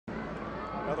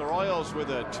Well, the Royals with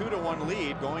a 2-1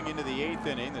 lead going into the 8th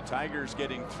inning. The Tigers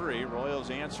getting 3. Royals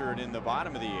answered in the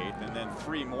bottom of the 8th, and then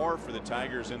 3 more for the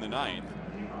Tigers in the 9th.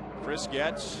 Chris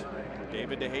Getz,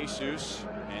 David DeJesus,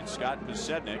 and Scott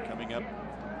Besednik coming up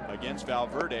against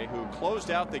Valverde, who closed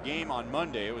out the game on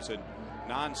Monday. It was a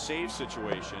non-save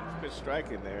situation. Good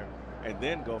striking there, and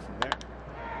then go from there.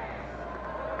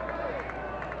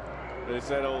 But it's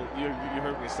that old, you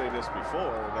heard me say this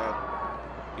before, that,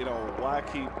 you know, why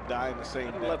keep dying the same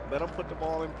death? Let them put the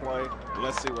ball in play.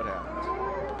 Let's see what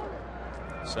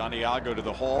happens. Santiago to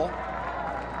the hole.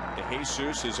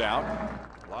 DeJesus is out.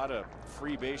 A lot of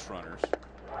free base runners.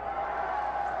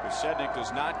 Besednik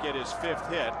does not get his 5th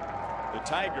hit. The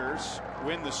Tigers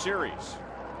win the series.